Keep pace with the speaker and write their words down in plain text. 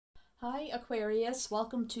Hi Aquarius,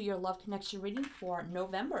 welcome to your love connection reading for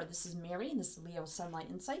November. This is Mary and this is Leo Sunlight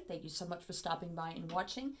Insight. Thank you so much for stopping by and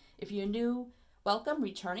watching. If you're new, welcome,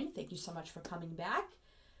 returning. Thank you so much for coming back.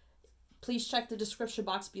 Please check the description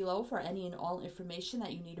box below for any and all information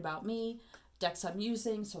that you need about me, decks I'm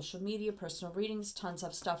using, social media, personal readings, tons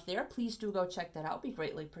of stuff there. Please do go check that out. Be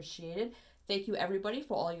greatly appreciated. Thank you everybody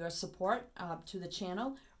for all your support to the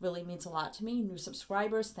channel. Really means a lot to me. New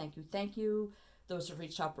subscribers, thank you, thank you. Those who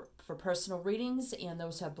reached out for personal readings and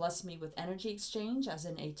those who have blessed me with energy exchange as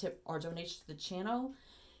in a tip or donation to the channel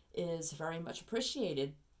is very much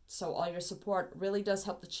appreciated. So all your support really does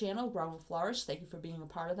help the channel grow and flourish. Thank you for being a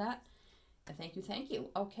part of that. And thank you, thank you.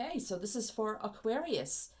 Okay, so this is for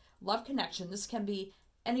Aquarius. Love connection. This can be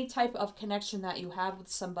any type of connection that you have with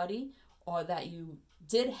somebody or that you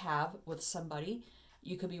did have with somebody.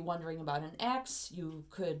 You could be wondering about an ex. You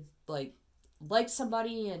could like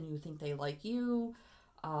somebody and you think they like you.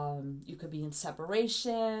 You could be in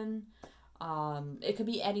separation. It could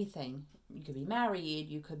be anything. You could be married,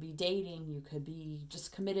 you could be dating, you could be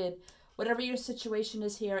just committed. Whatever your situation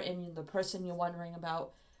is here and the person you're wondering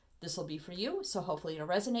about, this will be for you. So hopefully it'll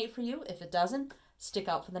resonate for you. If it doesn't, stick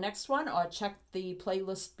out for the next one or check the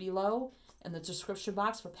playlist below in the description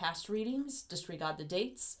box for past readings. Disregard the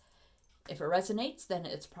dates. If it resonates, then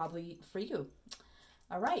it's probably for you.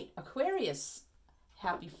 All right, Aquarius,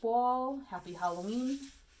 happy fall, happy Halloween.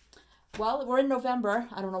 Well, we're in November.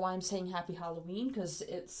 I don't know why I'm saying happy Halloween because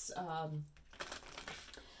it's, I'm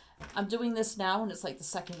doing this now and it's like the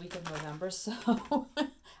second week of November. So,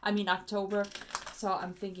 I mean October. So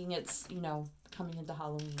I'm thinking it's, you know, coming into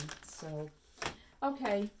Halloween. So,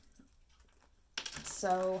 okay.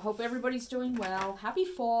 So hope everybody's doing well. Happy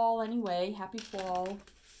fall anyway. Happy fall.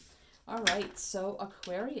 All right, so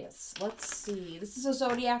Aquarius, let's see. This is a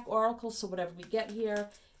zodiac oracle, so whatever we get here,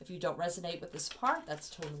 if you don't resonate with this part, that's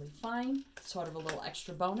totally fine. Sort of a little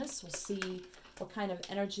extra bonus. We'll see what kind of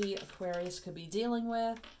energy Aquarius could be dealing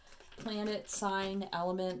with. Planet, sign,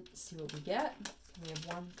 element, see what we get. We have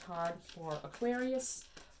one card for Aquarius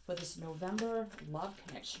for this November love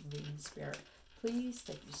connection reading, Spirit. Please,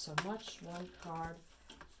 thank you so much. One card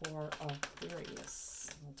for Aquarius.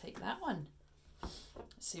 We'll take that one.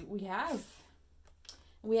 See what we have.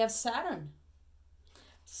 We have Saturn.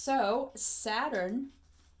 So Saturn,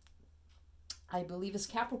 I believe, is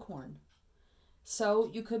Capricorn. So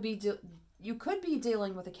you could be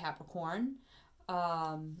dealing with a Capricorn.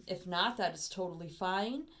 If not, that is totally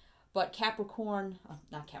fine. But Capricorn,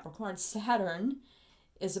 not Capricorn, Saturn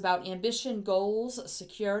is about ambition, goals,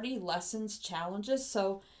 security, lessons, challenges.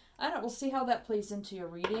 So I don't know. We'll see how that plays into your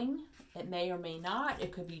reading. It may or may not.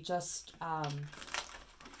 It could be just,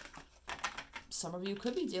 some of you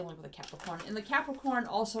could be dealing with a Capricorn. And the Capricorn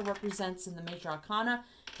also represents in the major arcana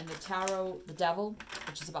and the tarot, the devil,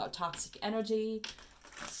 which is about toxic energy.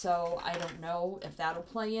 So I don't know if that'll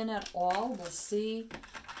play in at all. We'll see.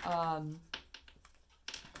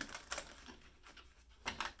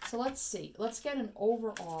 So let's see. Let's get an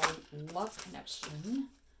overall love connection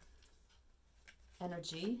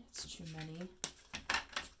energy. It's too many.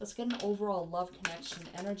 Let's get an overall love connection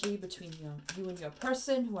energy between you and your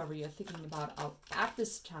person, whoever you're thinking about at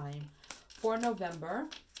this time for November,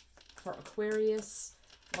 for Aquarius,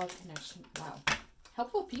 love connection. Wow.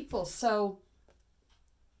 Helpful people. So,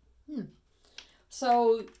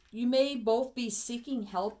 so you may both be seeking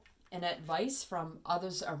help and advice from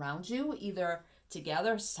others around you, either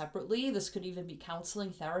together, separately. This could even be counseling,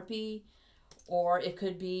 therapy, or it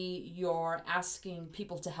could be you're asking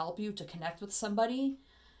people to help you to connect with somebody.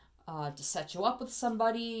 To set you up with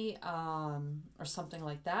somebody or something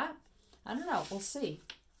like that. I don't know. We'll see.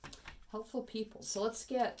 Helpful people. So let's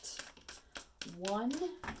get one.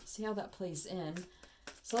 See how that plays in.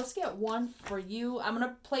 So let's get one for you. I'm going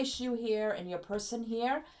to place you here and your person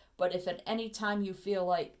here. But if at any time you feel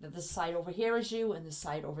like that this side over here is you and this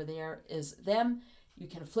side over there is them, you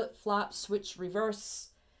can flip, flop, switch,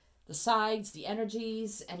 reverse the sides, the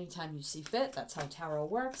energies, anytime you see fit. That's how tarot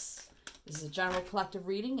works. This is a general collective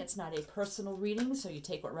reading. It's not a personal reading, so you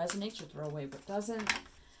take what resonates, you throw away what doesn't.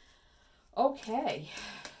 Okay.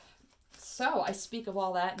 So I speak of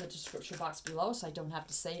all that in the description box below, so I don't have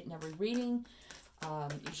to say it in every reading.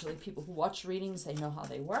 Usually people who watch readings, they know how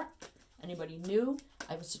they work. Anybody new,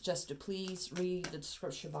 I would suggest to please read the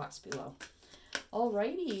description box below.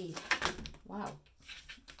 Alrighty. Wow.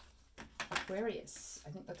 Aquarius.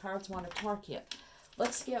 I think the cards want to talk here.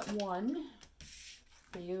 Let's get one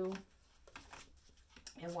for you.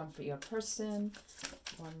 And one for your person,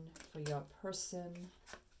 one for your person,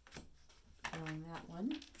 and that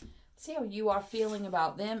one. See how you are feeling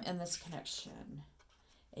about them and this connection.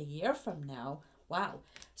 A year from now, Wow.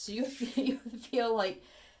 So you feel like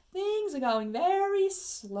things are going very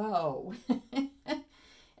slow.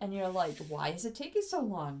 And you're like, why is it taking so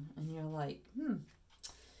long? And you're like,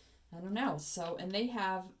 I don't know. So, and they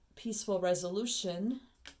have peaceful resolution.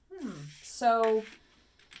 So,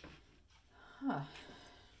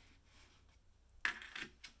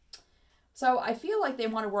 So I feel like they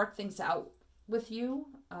want to work things out with you.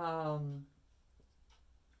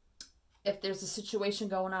 If there's a situation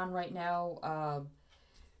going on right now,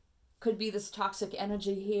 could be this toxic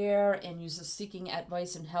energy here, and you're just seeking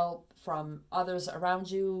advice and help from others around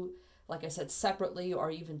you, like I said, separately or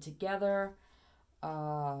even together.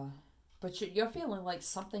 But you're feeling like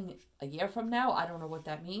something a year from now. I don't know what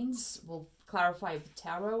that means. We'll clarify with the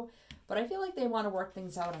tarot. But I feel like they want to work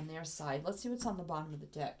things out on their side. Let's see what's on the bottom of the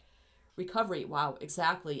deck. Recovery. Wow,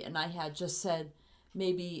 exactly. And I had just said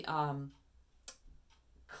maybe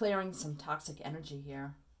clearing some toxic energy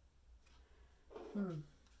here.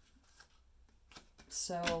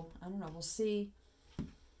 So, I don't know. We'll see.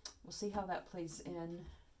 We'll see how that plays in.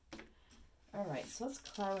 All right, so let's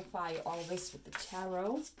clarify all this with the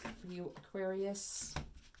tarot for you, Aquarius.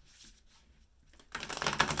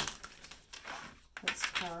 Let's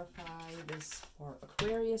clarify this for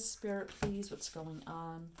Aquarius, Spirit, please. What's going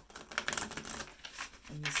on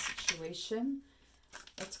in this situation?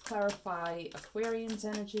 Let's clarify Aquarian's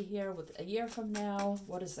energy here with a year from now.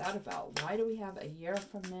 What is that about? Why do we have a year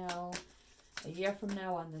from now? A year from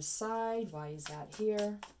now on this side. Why is that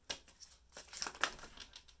here?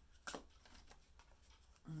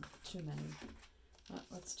 Too many.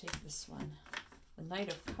 Let's take this one. The Knight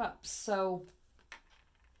of Cups. So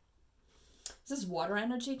this is water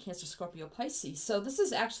energy, Cancer, Scorpio, Pisces. So this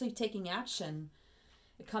is actually taking action,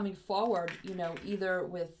 coming forward, either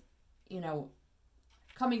with,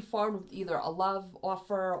 coming forward with either a love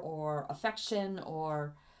offer or affection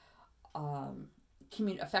or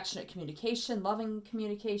affectionate communication, loving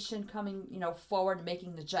communication, coming, forward,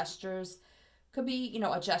 making the gestures. Could be,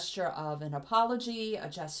 a gesture of an apology, a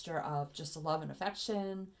gesture of just love and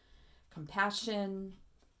affection, compassion,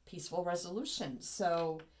 peaceful resolution.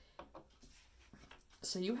 So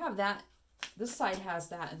you have that. This side has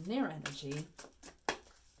that in their energy.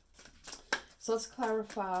 So let's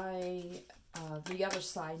clarify the other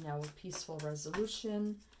side now with peaceful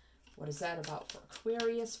resolution. What is that about for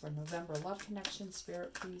Aquarius for November love connection?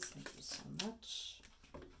 Spirit, please. Thank you so much.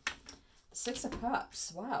 The Six of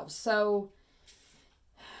Cups. Wow. So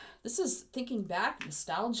this is thinking back,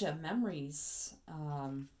 nostalgia, memories.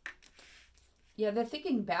 Yeah, they're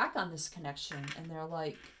thinking back on this connection, and they're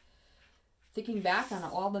like thinking back on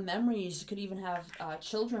all the memories. You could even have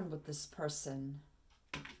children with this person.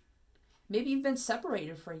 Maybe you've been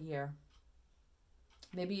separated for a year.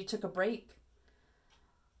 Maybe you took a break.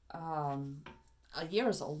 A year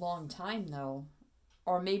is a long time, though.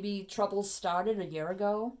 Or maybe troubles started a year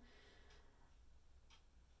ago.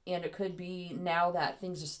 And it could be now that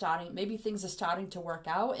things are starting, maybe things are starting to work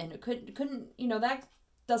out, and it couldn't, that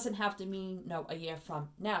doesn't have to mean, a year from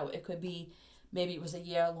now. It could be, maybe it was a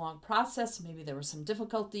year-long process. Maybe there were some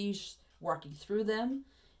difficulties working through them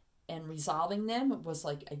and resolving them. It was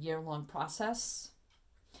like a year-long process.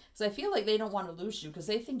 So I feel like they don't want to lose you because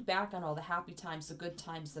they think back on all the happy times, the good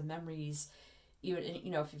times, the memories, even,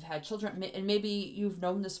 if you've had children, and maybe you've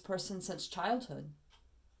known this person since childhood.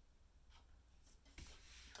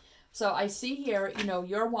 So I see here,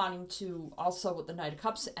 you're wanting to also with the Knight of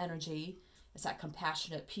Cups energy, it's that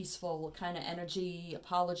compassionate, peaceful kind of energy,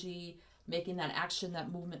 apology, making that action,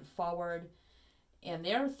 that movement forward. And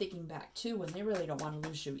they're thinking back too, and they really don't want to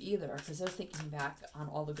lose you either because they're thinking back on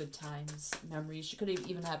all the good times, memories. You could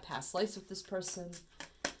even have past lives with this person.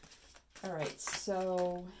 All right,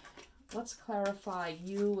 so let's clarify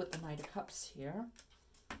you with the Knight of Cups here.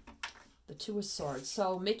 The Two of Swords.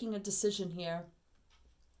 So making a decision here.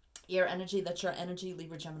 Air energy, that's your energy,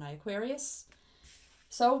 Libra, Gemini, Aquarius.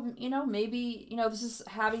 So, maybe, this is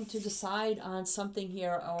having to decide on something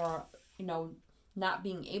here or, not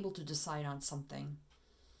being able to decide on something.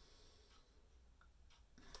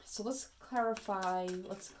 So let's clarify them.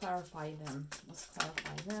 Let's clarify them.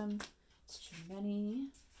 It's too many.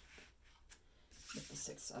 With the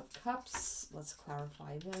Six of Cups, let's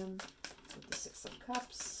clarify them. With the Six of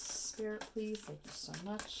Cups, Spirit, please. Thank you so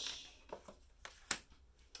much.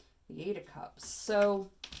 The Eight of Cups. So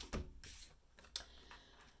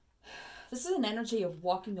this is an energy of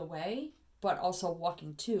walking away, but also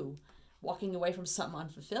walking to. Walking away from something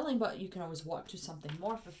unfulfilling, but you can always walk to something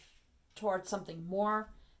more, towards something more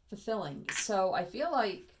fulfilling. So I feel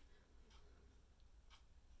like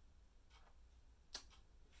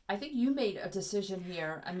I think you made a decision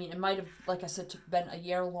here. I mean, it might have, like I said, been a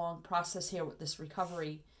year-long process here with this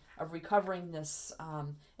recovery, of recovering this.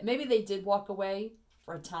 And maybe they did walk away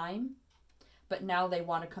for a time, but now they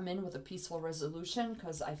want to come in with a peaceful resolution,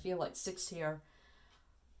 because I feel like 6 here,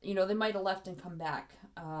 you know, they might have left and come back.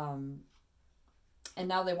 And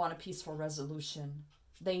now they want a peaceful resolution.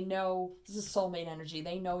 They know, this is soulmate energy,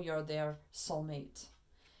 they know you're their soulmate.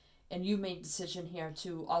 And you made a decision here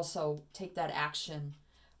to also take that action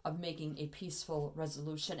of making a peaceful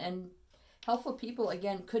resolution. And helpful people,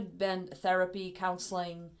 again, could been therapy,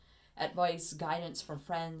 counseling, advice, guidance from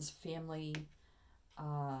friends, family,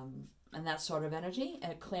 and that sort of energy,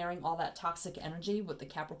 and clearing all that toxic energy with the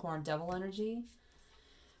Capricorn devil energy.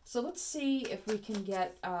 So let's see if we can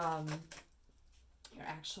get your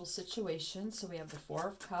actual situation. So we have the 4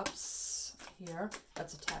 of Cups here.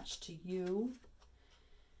 That's attached to you.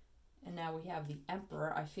 And now we have the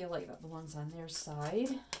Emperor. I feel like that belongs on their side.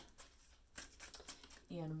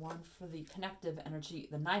 And one for the connective energy,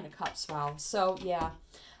 the 9 of Cups. Wow. So, yeah.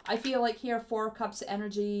 I feel like here, 4 of Cups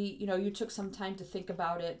energy, you know, you took some time to think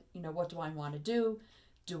about it. You know, what do I want to do?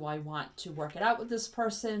 Do I want to work it out with this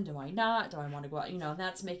person? Do I not? Do I want to go out? You know, and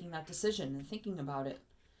that's making that decision and thinking about it.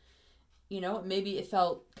 You know, maybe it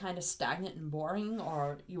felt kind of stagnant and boring,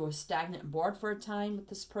 or you were stagnant and bored for a time with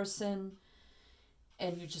this person,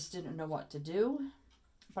 and you just didn't know what to do.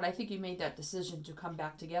 But I think you made that decision to come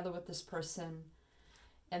back together with this person.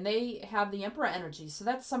 And they have the Emperor energy. So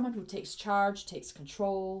that's someone who takes charge, takes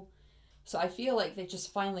control. So I feel like they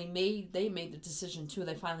just finally made the decision too.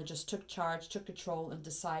 They finally just took charge, took control, and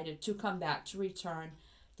decided to come back, to return,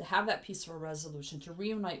 to have that peaceful resolution, to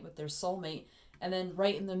reunite with their soulmate. And then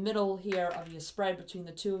right in the middle here of your spread between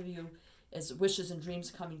the two of you is wishes and dreams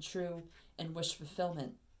coming true and wish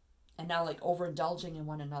fulfillment. And now like overindulging in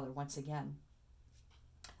one another once again.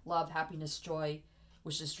 Love, happiness, joy,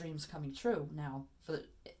 wishes, dreams coming true now for the,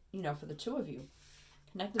 you know, for the two of you.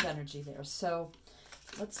 Connective energy there. So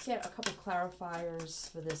let's get a couple clarifiers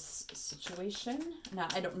for this situation. Now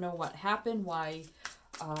I don't know what happened, why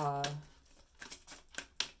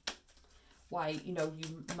you know,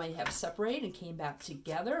 you might have separated and came back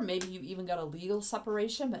together. Maybe you even got a legal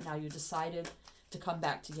separation, but now you decided to come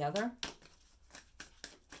back together.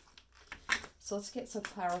 So let's get some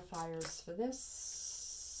clarifiers for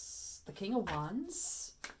this. The King of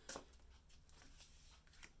Wands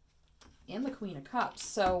and the Queen of Cups.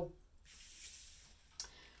 So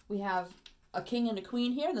we have a king and a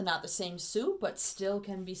queen here. They're not the same suit, but still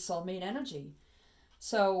can be soulmate energy.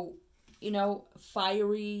 So, you know,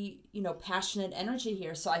 fiery, you know, passionate energy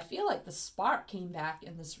here. So I feel like the spark came back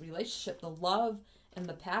in this relationship. The love and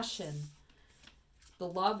the passion. The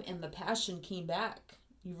love and the passion came back.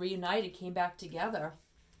 You reunited, came back together.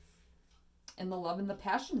 And the love and the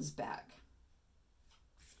passion is back.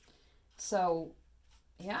 So,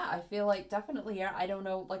 yeah, I feel like definitely, yeah, I don't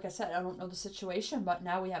know, like I said, I don't know the situation, but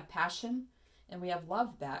now we have passion and we have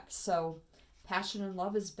love back. So, passion and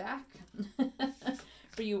love is back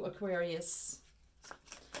for you, Aquarius.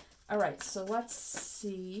 All right, so let's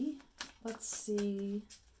see what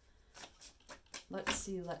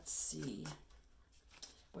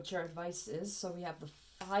your advice is. So we have the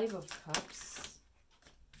 5 of Cups.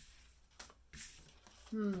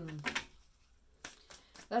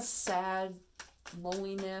 That's sad,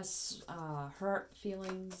 loneliness, hurt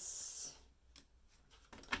feelings,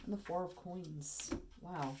 and the 4 of Coins.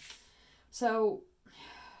 Wow. So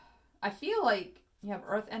I feel like you have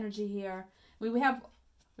Earth energy here. We don't have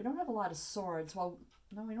a lot of swords. Well,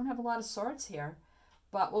 no, we don't have a lot of swords here.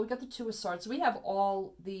 But, well, we got the 2 of Swords. We have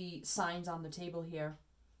all the signs on the table here.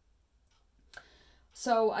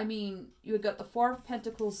 So, I mean, you got the 4 of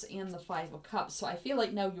Pentacles and the 5 of Cups. So I feel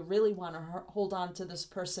like now you really want to hold on to this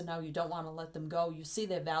person now. You don't want to let them go. You see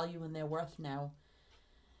their value and their worth now.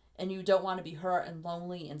 And you don't want to be hurt and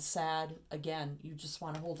lonely and sad again. You just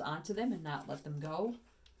want to hold on to them and not let them go.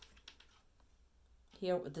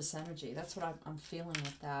 Here with this energy. That's what I'm feeling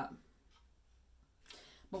with that.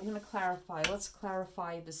 But we're going to clarify. Let's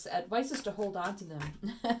clarify this. Advice is to hold on to them.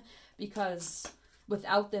 Because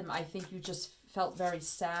without them, I think you just felt very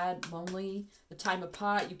sad, lonely. The time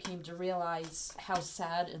apart, you came to realize how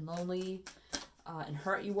sad and lonely and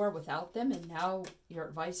hurt you were without them. And now your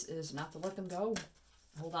advice is not to let them go.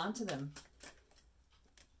 Hold on to them.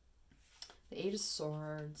 The 8 of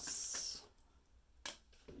Swords.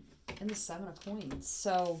 And the 7 of Coins.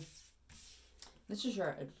 So this is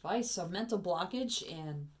your advice. So mental blockage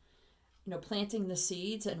and, you know, planting the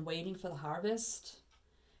seeds and waiting for the harvest.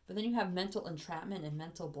 But then you have mental entrapment and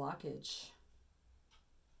mental blockage.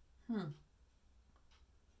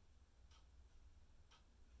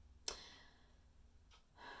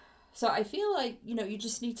 So I feel like, you know, you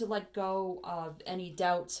just need to let go of any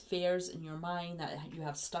doubts, fears in your mind that you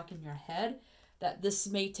have stuck in your head, that this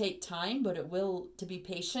may take time, but it will, to be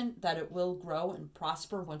patient, that it will grow and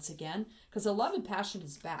prosper once again, because the love and passion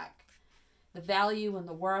is back. The value and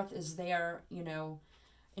the worth is there, you know,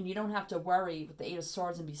 and you don't have to worry with the Eight of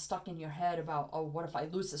Swords and be stuck in your head about, oh, what if I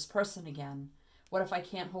lose this person again? What if I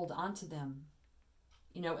can't hold on to them?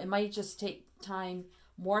 You know, it might just take time,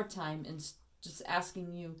 more time, and just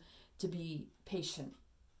asking you to be patient.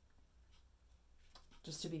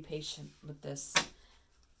 Just to be patient with this.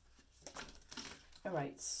 All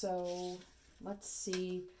right, so let's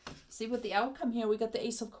see what the outcome here. We got the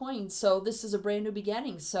Ace of Coins. So this is a brand new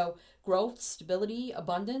beginning. So growth, stability,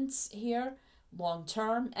 abundance here,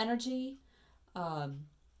 long-term energy,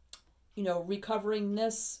 you know, recovering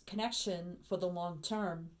this connection for the long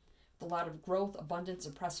term, a lot of growth, abundance,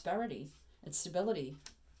 and prosperity and stability.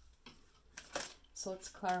 So let's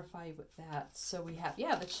clarify with that. So we have,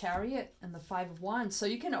 yeah, the Chariot and the Five of Wands. So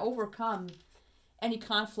you can overcome any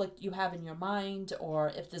conflict you have in your mind, or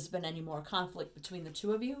if there's been any more conflict between the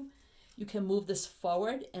two of you, you can move this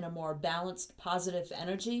forward in a more balanced, positive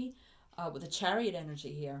energy with the Chariot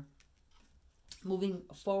energy here. Moving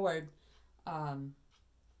forward,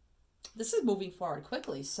 this is moving forward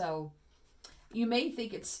quickly. So you may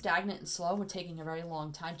think it's stagnant and slow and taking a very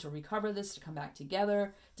long time to recover this, to come back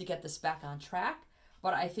together, to get this back on track.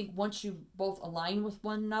 But I think once you both align with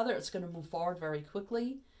one another, it's going to move forward very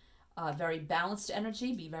quickly. Very balanced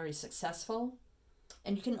energy, be very successful.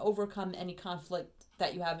 And you can overcome any conflict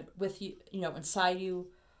that you have with you, you know, inside you,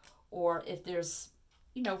 or if there's,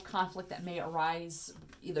 you know, conflict that may arise,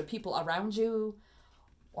 either people around you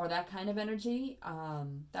or that kind of energy,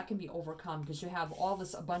 that can be overcome because you have all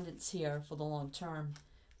this abundance here for the long term,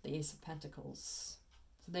 the Ace of Pentacles.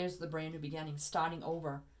 So there's the brand new beginning, starting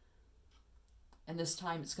over. And this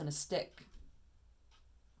time it's going to stick.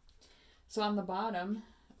 So on the bottom,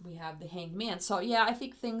 we have the Hanged Man. So yeah, I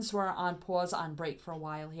think things were on pause, on break for a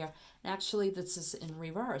while here. And actually, this is in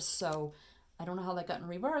reverse. So I don't know how that got in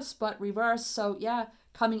reverse, but reverse. So yeah,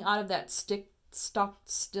 coming out of that stuck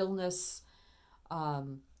stillness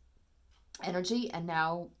energy, and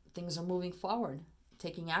now things are moving forward,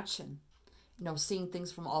 taking action. You know, seeing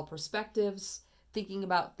things from all perspectives, thinking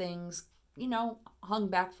about things, you know, hung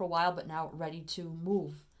back for a while, but now ready to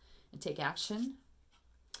move and take action.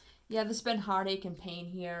 Yeah, there's been heartache and pain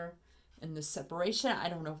here in this separation. I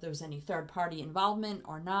don't know if there was any third-party involvement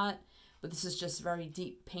or not, but this is just very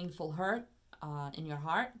deep, painful hurt in your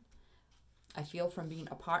heart. I feel from being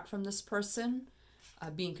apart from this person,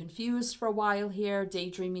 being confused for a while here,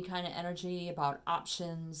 daydreaming kind of energy about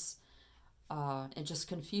options, and just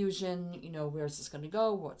confusion. You know, where's this going to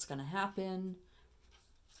go? What's going to happen?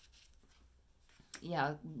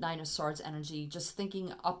 Yeah, Nine of Swords energy, just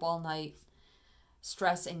thinking up all night.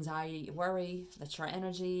 Stress, anxiety, worry, that's your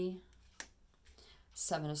energy.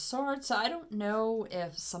 Seven of Swords. So I don't know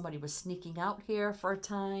if somebody was sneaking out here for a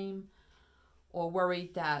time, or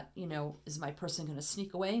worried that, you know, is my person going to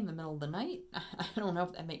sneak away in the middle of the night? I don't know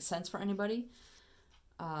if that makes sense for anybody.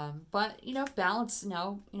 But, you know, balance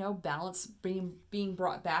now, you know, balance being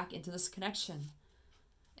brought back into this connection,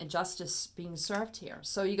 and justice being served here.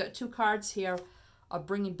 So you got two cards here of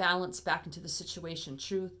bringing balance back into the situation,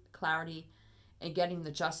 truth, clarity, and getting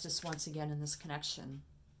the justice once again in this connection.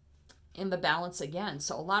 In the balance again.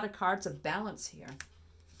 So a lot of cards of balance here.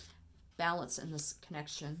 Balance in this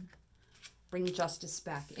connection. Bringing justice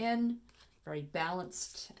back in. Very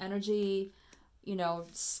balanced energy. You know,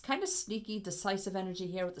 it's kind of sneaky, decisive energy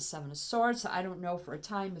here with the Seven of Swords. So I don't know for a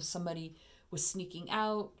time if somebody was sneaking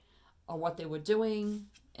out or what they were doing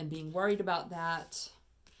and being worried about that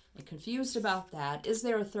and confused about that. Is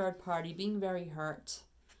there a third party being very hurt?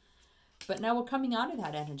 But now we're coming out of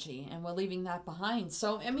that energy and we're leaving that behind.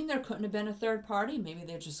 So, I mean, there couldn't have been a third party. Maybe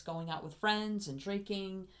they're just going out with friends and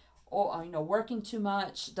drinking, or, you know, working too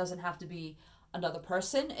much. It doesn't have to be another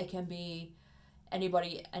person. It can be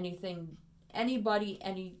anybody, anything, anybody,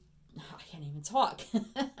 I can't even talk.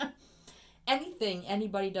 Anything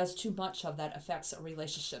anybody does too much of that affects a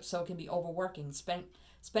relationship. So it can be overworking,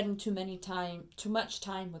 spending too much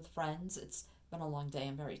time with friends. It's been a long day.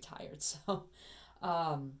 I'm very tired. So,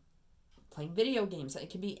 playing video games. It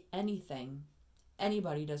can be anything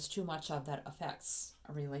anybody does too much of that affects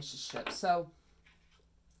a relationship. So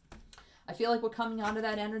I feel like we're coming out of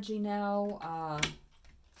that energy now.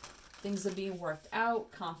 Things are being worked out.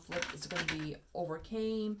 Conflict is going to be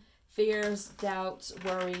overcame. Fears, doubts,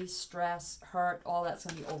 worry, stress, hurt, all that's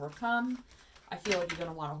going to be overcome. I feel like you're going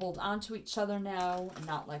to want to hold on to each other now and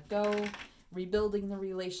not let go. Rebuilding the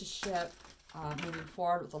relationship, moving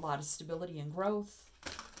forward with a lot of stability and growth.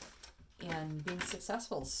 and being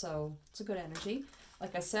successful. So it's a good energy.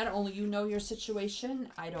 Like I said, only you know your situation.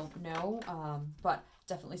 I don't know, but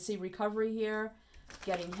definitely see recovery here,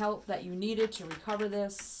 getting help that you needed to recover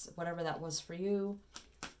this, whatever that was for you.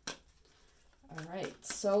 All right,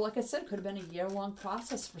 so like I said, could have been a year-long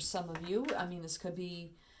process for some of you. I mean, this could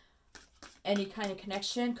be any kind of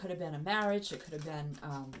connection. Could have been a marriage. It could have been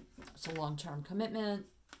it's a long-term commitment,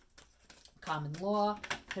 common law.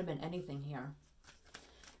 Could have been anything here.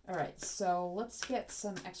 All right, so let's get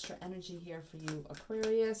some extra energy here for you,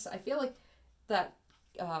 Aquarius. I feel like that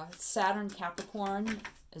Saturn Capricorn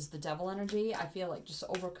is the devil energy. I feel like just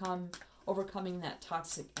overcoming that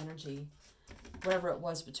toxic energy, whatever it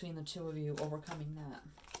was between the two of you, overcoming that.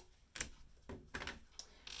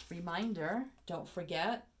 Reminder, don't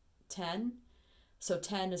forget 10. So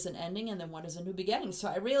 10 is an ending and then 1 is a new beginning. So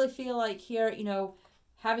I really feel like here, you know,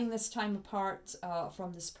 having this time apart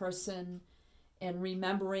from this person and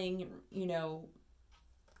remembering, you know,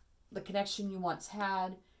 the connection you once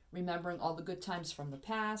had, remembering all the good times from the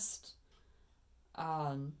past.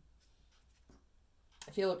 I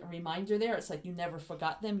feel like a reminder there. It's like you never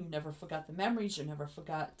forgot them. You never forgot the memories. You never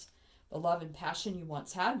forgot the love and passion you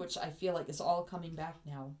once had, which I feel like is all coming back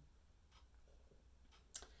now.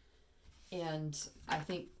 And I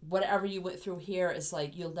think whatever you went through here is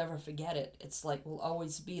like you'll never forget it. It's like will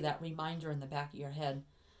always be that reminder in the back of your head.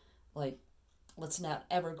 Like, let's not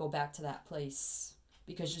ever go back to that place.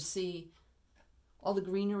 Because you see all the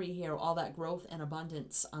greenery here, all that growth and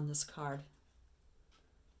abundance on this card.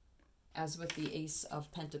 As with the Ace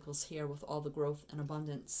of Pentacles here, with all the growth and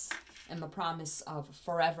abundance and the promise of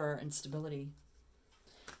forever and stability.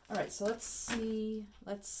 All right, so let's see.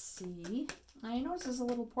 Let's see. I notice there's a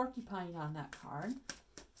little porcupine on that card.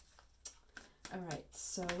 All right,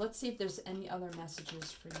 so let's see if there's any other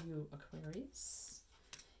messages for you, Aquarius.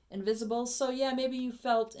 Invisible. So yeah, maybe you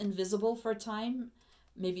felt invisible for a time.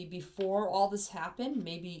 Maybe before all this happened.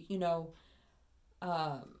 Maybe, you know,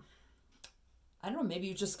 I don't know, maybe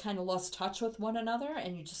you just kind of lost touch with one another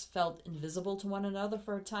and you just felt invisible to one another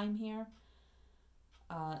for a time here.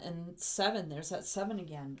 And 7, there's that 7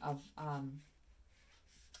 again of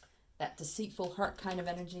that deceitful hurt kind of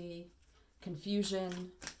energy,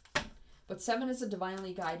 confusion. But 7 is a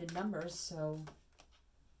divinely guided number, so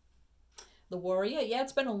the warrior, yeah,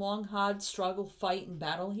 it's been a long, hard struggle, fight, and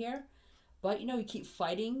battle here. But, you know, you keep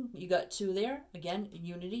fighting. You got 2 there. Again,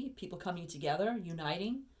 unity, people coming together,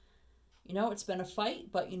 uniting. You know, it's been a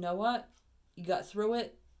fight, but you know what? You got through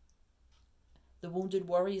it. The wounded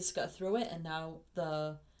warriors got through it, and now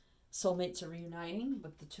the soulmates are reuniting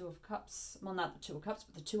with the 2 of Cups. Well, not the 2 of Cups,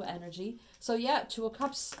 but the 2 of energy. So, yeah, 2 of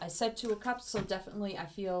Cups. I said 2 of Cups, so definitely I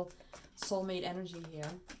feel soulmate energy here.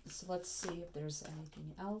 So let's see if there's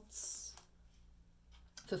anything else.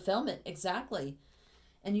 Fulfillment, exactly.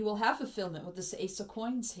 And you will have fulfillment with this Ace of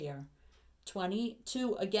Coins here.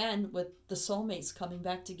 22, again, with the soulmates coming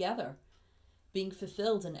back together. Being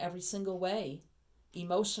fulfilled in every single way.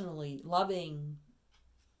 Emotionally, loving,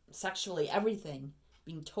 sexually, everything.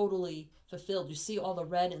 Being totally fulfilled. You see all the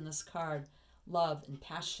red in this card. Love and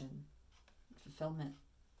passion. Fulfillment.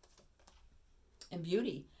 And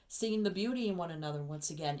beauty. Seeing the beauty in one another once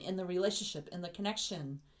again. In the relationship, in the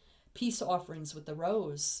connection. Peace offerings with the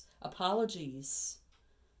rose. Apologies.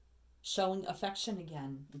 Showing affection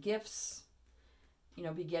again. Gifts. You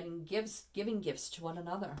know, be getting gifts, giving gifts to one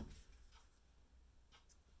another.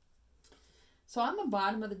 So on the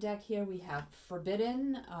bottom of the deck here, we have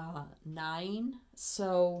Forbidden, 9.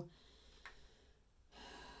 So,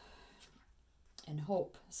 and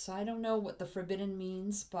Hope. So I don't know what the Forbidden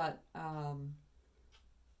means, but I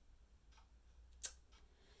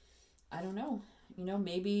don't know. You know,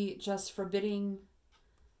 maybe just forbidding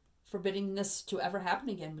this to ever happen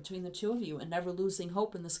again between the 2 of you and never losing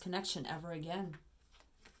hope in this connection ever again.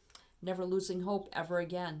 Never losing hope ever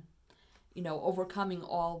again. You know, overcoming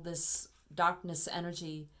all this darkness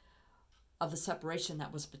energy of the separation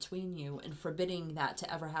that was between you and forbidding that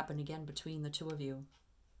to ever happen again between the 2 of you.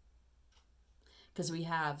 Because we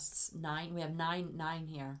have 9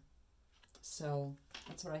 here. So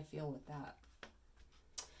that's what I feel with that.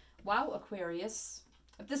 Wow, Aquarius.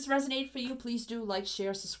 If this resonated for you, please do like,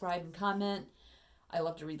 share, subscribe, and comment. I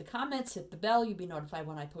love to read the comments. Hit the bell. You'll be notified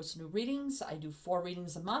when I post new readings. I do 4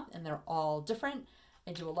 readings a month, and they're all different.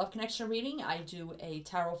 I do a love connection reading. I do a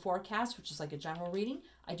tarot forecast, which is like a general reading.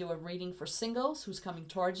 I do a reading for singles who's coming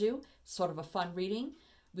towards you, sort of a fun reading.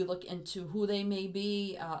 We look into who they may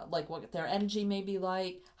be, like what their energy may be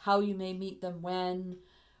like, how you may meet them, when,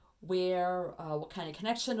 where, what kind of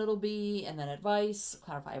connection it'll be, and then advice,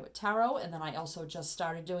 clarify with tarot. And then I also just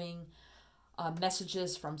started doing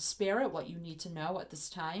messages from Spirit, what you need to know at this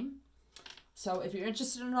time. So if you're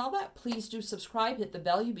interested in all that, please do subscribe, hit the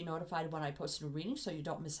bell. You'll be notified when I post a new reading so you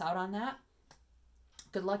don't miss out on that.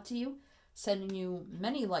 Good luck to you. Sending you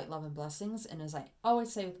many light, love, and blessings. And as I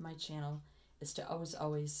always say with my channel, is to always,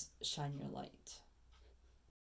 always shine your light.